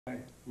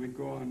we'd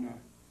go on.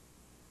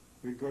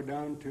 We'd go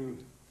down to.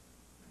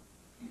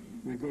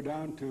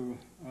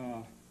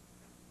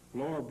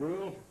 Lower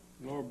Brule,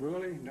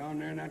 down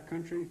there in that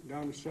country,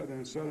 down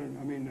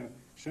the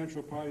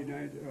central part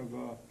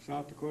of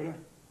South Dakota.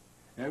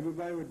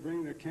 Everybody would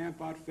bring their camp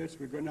outfits.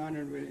 We'd go down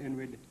there and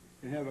we'd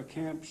have a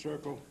camp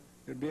circle.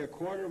 It'd be a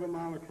quarter of a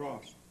mile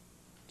across.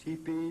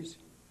 Teepees,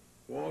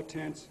 wall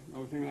tents,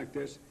 everything like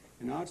this.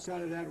 And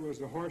outside of that was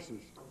the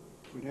horses.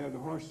 We'd have the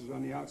horses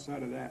on the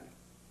outside of that.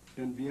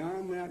 Then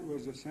beyond that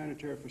was the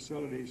sanitary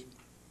facilities,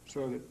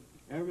 so that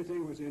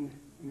everything was in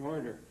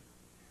order.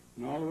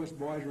 And all of us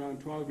boys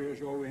around 12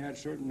 years old, we had a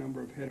certain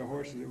number of head of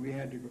horses that we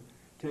had to go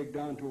take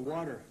down to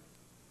water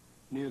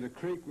near the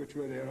creek, which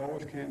where they had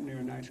always camped near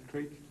a nice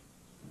creek.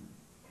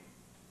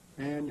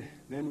 And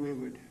then we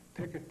would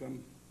picket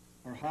them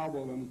or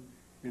hobble them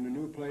in a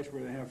new place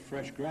where they have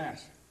fresh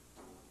grass.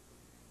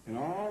 And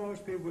all those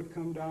people would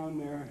come down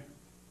there,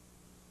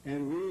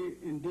 and we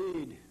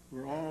indeed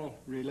were all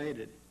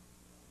related.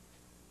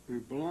 We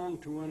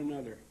belonged to one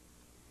another.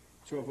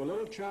 So if a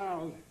little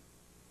child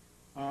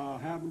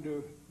happened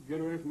to get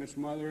away from its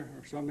mother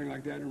or something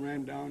like that and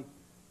ran down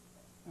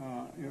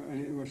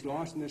and it was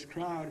lost in this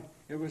crowd,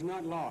 it was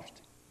not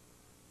lost,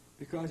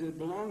 because it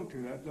belonged to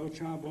that little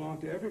child,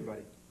 belonged to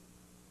everybody.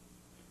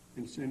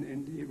 And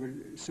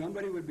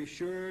somebody would be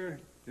sure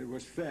it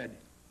was fed.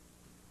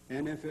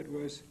 And if it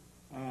was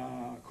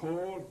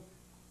cold,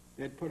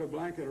 they'd put a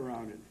blanket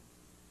around it.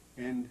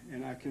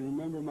 And I can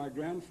remember my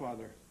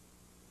grandfather,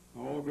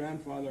 my old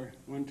grandfather,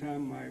 one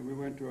time we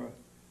went to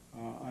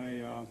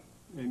a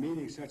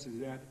meeting such as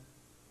that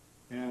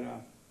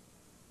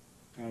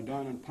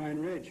down on Pine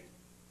Ridge.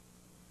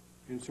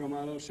 And so my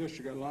little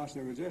sister got lost,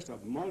 and there was just a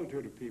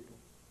multitude of people.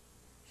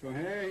 So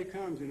here he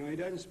comes, he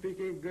doesn't speak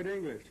good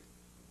English.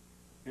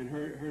 And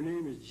her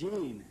name is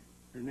Jean.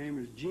 Her name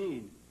is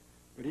Jean.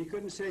 But he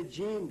couldn't say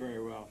Jean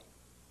very well.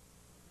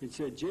 He'd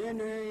say,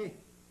 Jenny,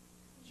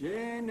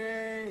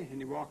 Jenny, and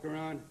he'd walk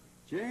around,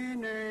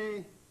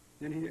 Jenny.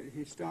 Then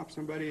he'd stop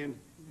somebody and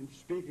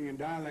speaking in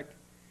dialect.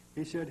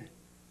 He said,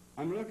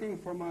 I'm looking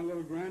for my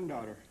little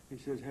granddaughter. He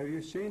says, have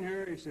you seen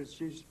her? He says,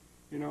 she's,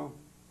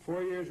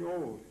 4 years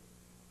old.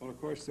 Well, of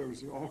course, there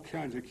was all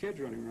kinds of kids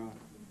running around.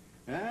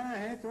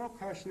 Hey, throw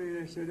custody.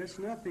 They said, it's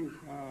nothing,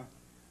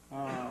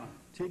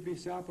 T.P.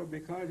 Sapa,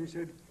 because, he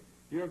said,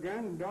 your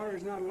granddaughter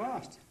is not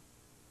lost.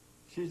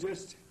 She's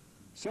just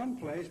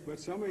someplace, but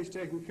somebody's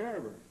taking care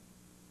of her.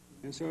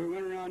 And so he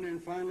went around there,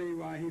 and finally,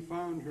 he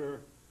found her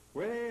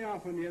way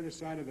off on the other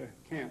side of the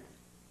camp.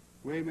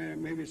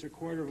 Maybe it's a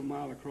quarter of a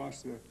mile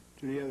across to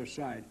the other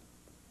side.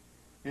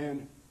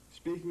 And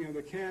speaking of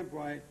the camp,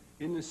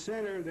 in the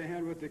center they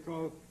had what they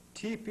called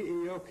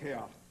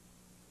Tepeeokea.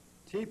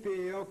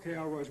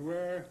 Tepeeokea was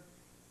where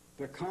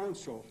the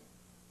council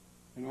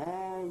and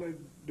all the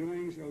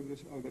doings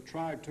of the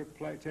tribe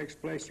takes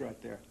place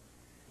right there.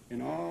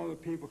 And all the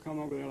people come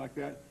over there like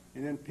that,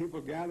 and then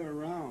people gather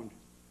around,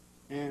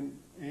 and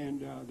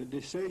the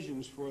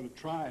decisions for the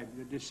tribe,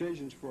 the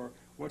decisions for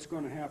what's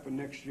going to happen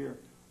next year,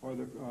 or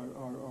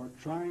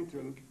trying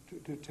to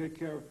take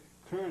care of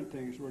current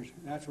things,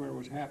 that's where it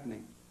was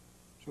happening.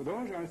 So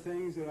those are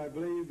things that I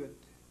believe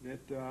that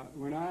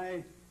when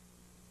I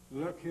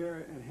look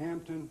here at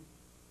Hampton,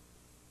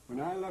 when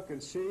I look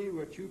and see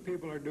what you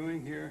people are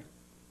doing here,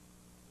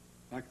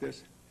 like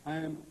this, I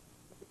am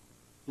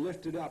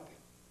lifted up.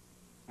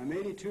 I'm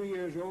 82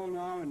 years old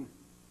now,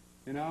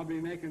 and I'll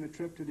be making the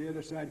trip to the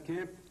other side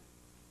camp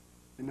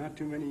in not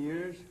too many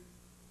years.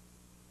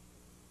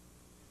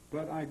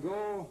 But I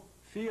go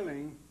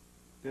feeling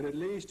that at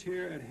least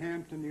here at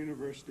Hampton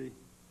University,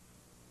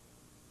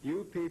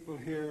 you people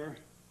here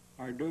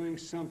are doing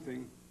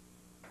something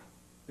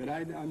that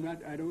I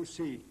don't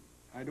see.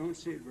 I don't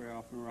see it very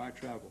often where I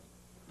travel.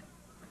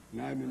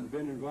 And I've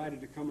been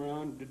invited to come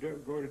around to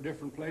go to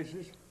different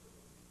places,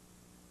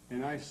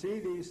 and I see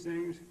these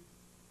things,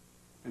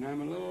 and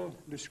I'm a little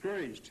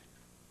discouraged,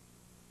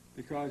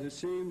 because it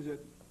seems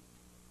that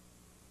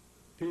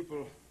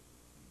people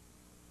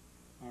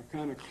are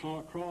kind of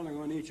crawling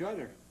on each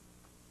other.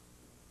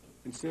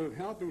 Instead of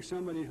helping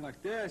somebody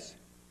like this,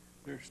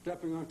 they're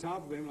stepping on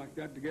top of him like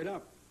that to get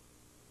up.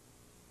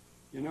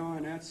 And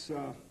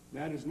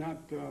that is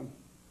not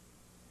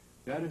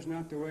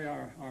the way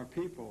our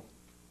people,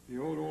 the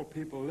old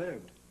people,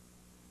 lived.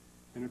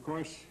 And of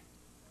course,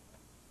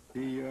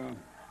 the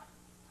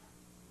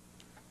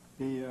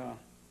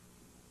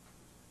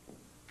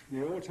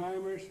old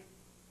timers,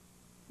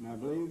 and I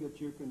believe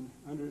that you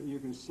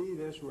can see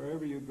this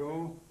wherever you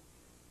go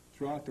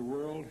throughout the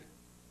world,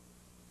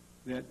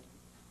 that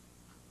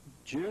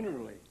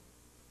generally,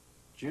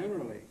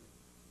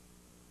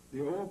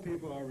 the old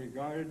people are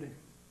regarded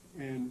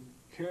and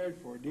cared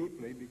for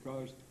deeply,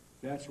 because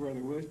that's where the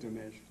wisdom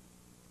is.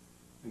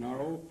 And our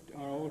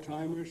old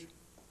timers,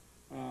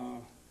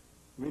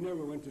 we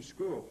never went to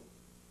school.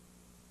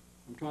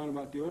 I'm talking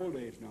about the old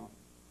days now.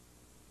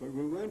 But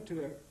we went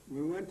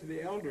to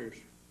the elders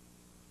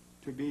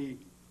to be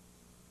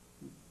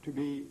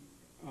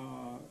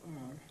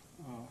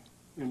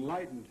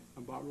enlightened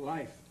about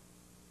life.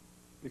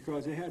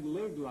 because they hadn't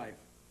lived life.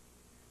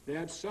 They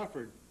had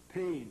suffered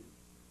pain.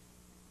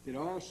 They'd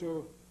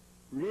also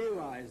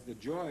realized the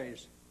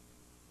joys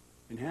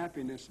and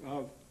happiness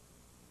of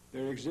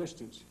their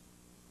existence.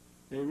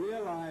 They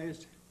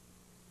realized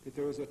that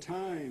there was a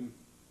time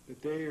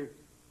that they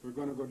were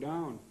going to go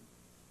down,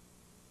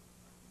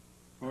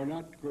 or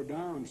not go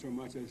down so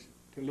much as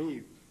to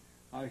leave.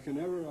 I'll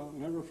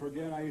never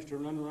forget, I used to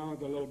run around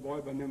with a little boy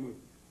by the name of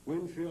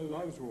Winfield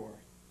Loveswar.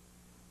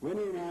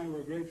 Winnie and I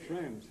were great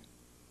friends.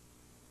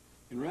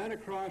 And right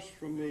across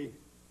from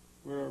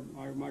where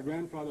my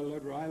grandfather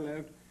lived, where I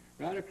lived,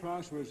 right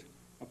across was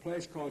a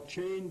place called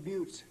Chain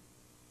Buttes.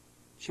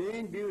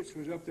 Chain Buttes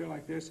was up there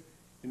like this,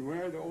 and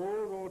where the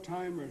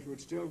old-timers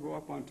would still go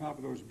up on top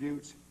of those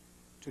buttes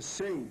to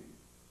sing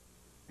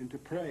and to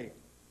pray.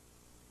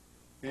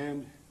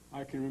 And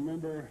I can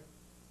remember,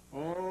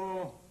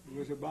 it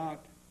was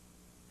about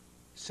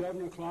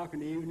 7 o'clock in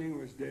the evening. It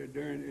was there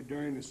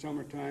during the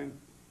summertime,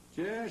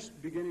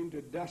 just beginning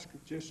to dusk,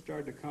 just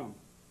started to come,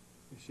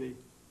 you see.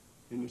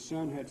 And the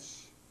sun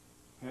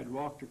had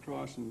walked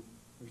across and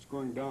was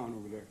going down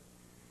over there.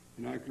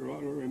 And I could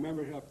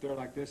remember it up there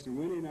like this, and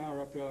Winnie and I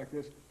were up there like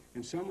this,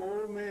 and some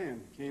old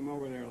man came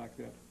over there like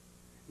that.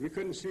 We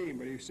couldn't see him,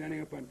 but he was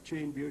standing up on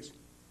Chain Buttes.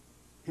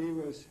 He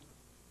was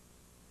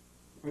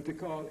what they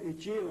call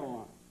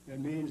Ichilon. That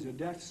means a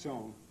death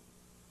song.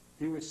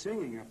 He was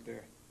singing up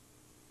there.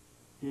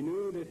 He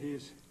knew that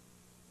his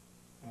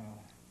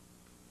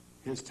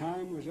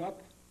time was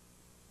up,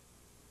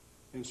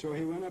 and so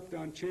he went up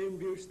on Chain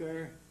Buttes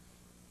there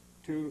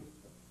to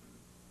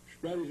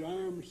spread his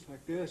arms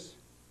like this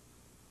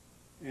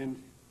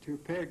and to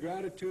pay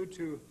gratitude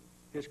to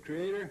his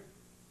Creator,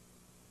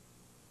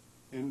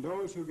 and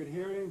those who could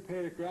hear him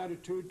pay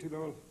gratitude to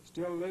those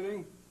still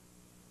living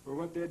for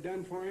what they had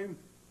done for him,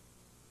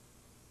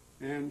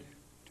 and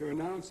to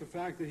announce the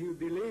fact that he would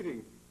be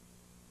leaving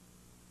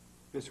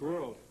this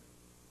world.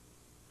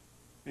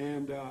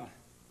 And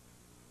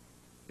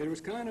it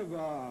was kind of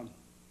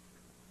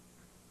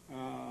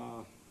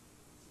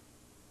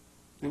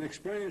an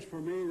experience for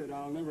me that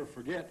I'll never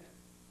forget,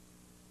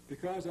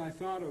 because I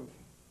thought of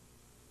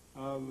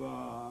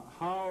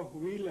how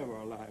we live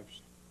our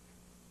lives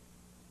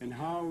and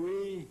how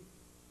we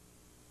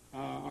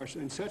are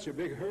in such a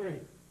big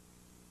hurry.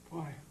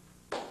 Boy,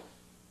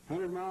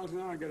 100 miles an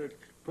hour, got to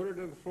put her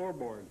to the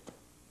floorboard.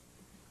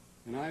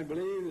 And I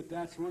believe that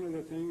that's one of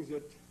the things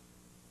that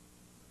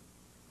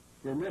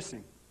we're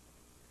missing.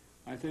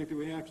 I think that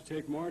we have to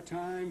take more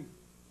time.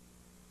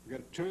 We've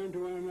got to turn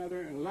to one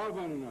another and love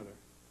one another.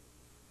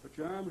 Put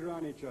your arms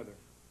around each other.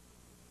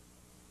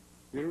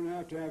 You don't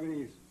have to have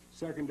any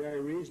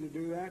secondary reason to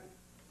do that.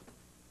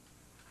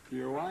 To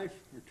your wife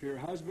or to your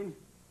husband,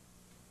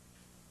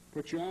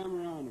 put your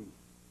arm around them.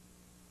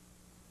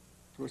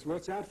 So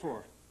what's that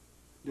for?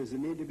 Does it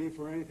need to be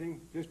for anything?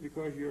 Just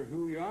because you're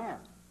who you are.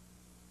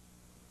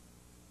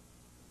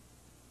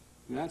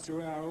 And that's the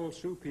way our old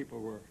Sioux people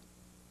were.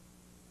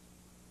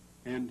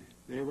 And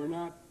they were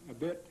not a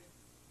bit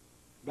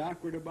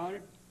backward about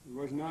it. It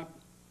was not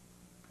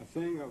a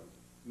thing of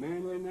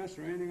manliness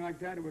or anything like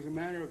that. It was a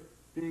matter of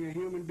being a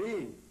human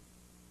being.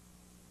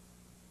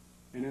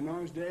 And in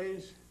those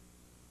days,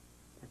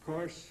 of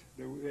course,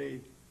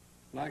 they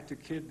liked to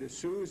kid the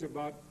Sioux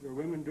about the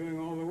women doing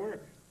all the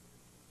work.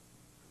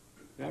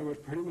 That was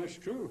pretty much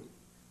true.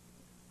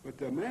 But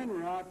the men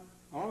were out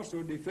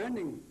also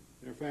defending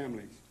their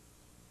families.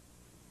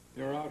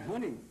 They were out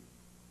hunting.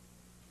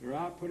 They were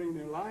out putting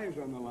their lives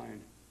on the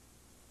line.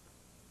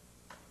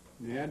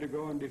 And they had to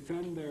go and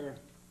defend their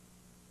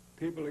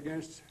people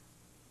against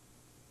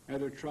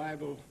other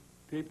tribal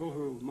people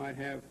who might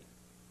have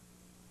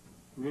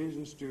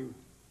reasons to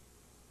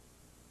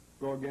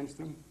go against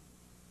them.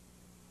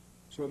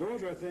 So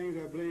those are things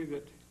I believe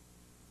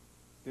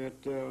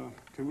that to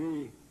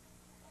me,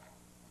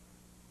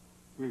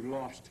 we've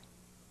lost.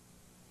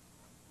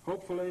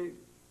 Hopefully,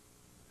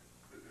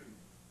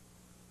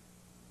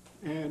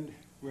 and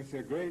with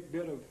a great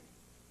bit of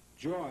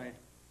joy,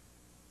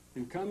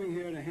 in coming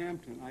here to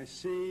Hampton, I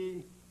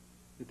see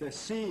that the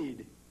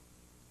seed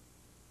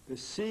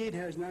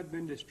has not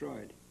been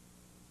destroyed.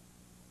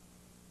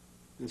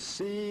 The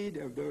seed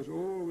of those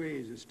old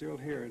ways is still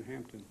here in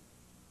Hampton.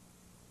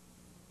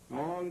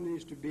 All that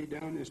needs to be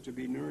done is to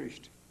be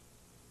nourished.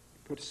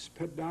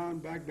 Put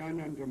back down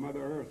into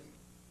Mother Earth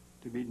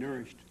to be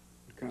nourished,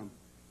 to come.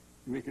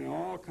 And we can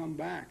all come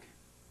back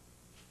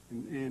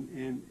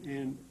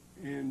and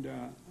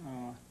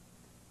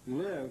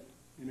live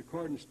in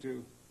accordance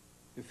to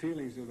the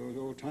feelings of those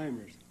old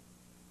timers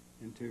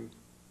and to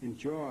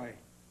enjoy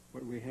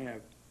what we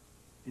have.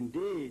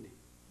 Indeed,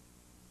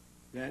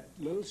 that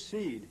little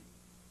seed,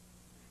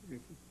 if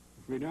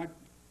we're not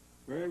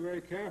very,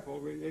 very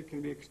careful, it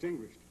can be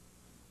extinguished.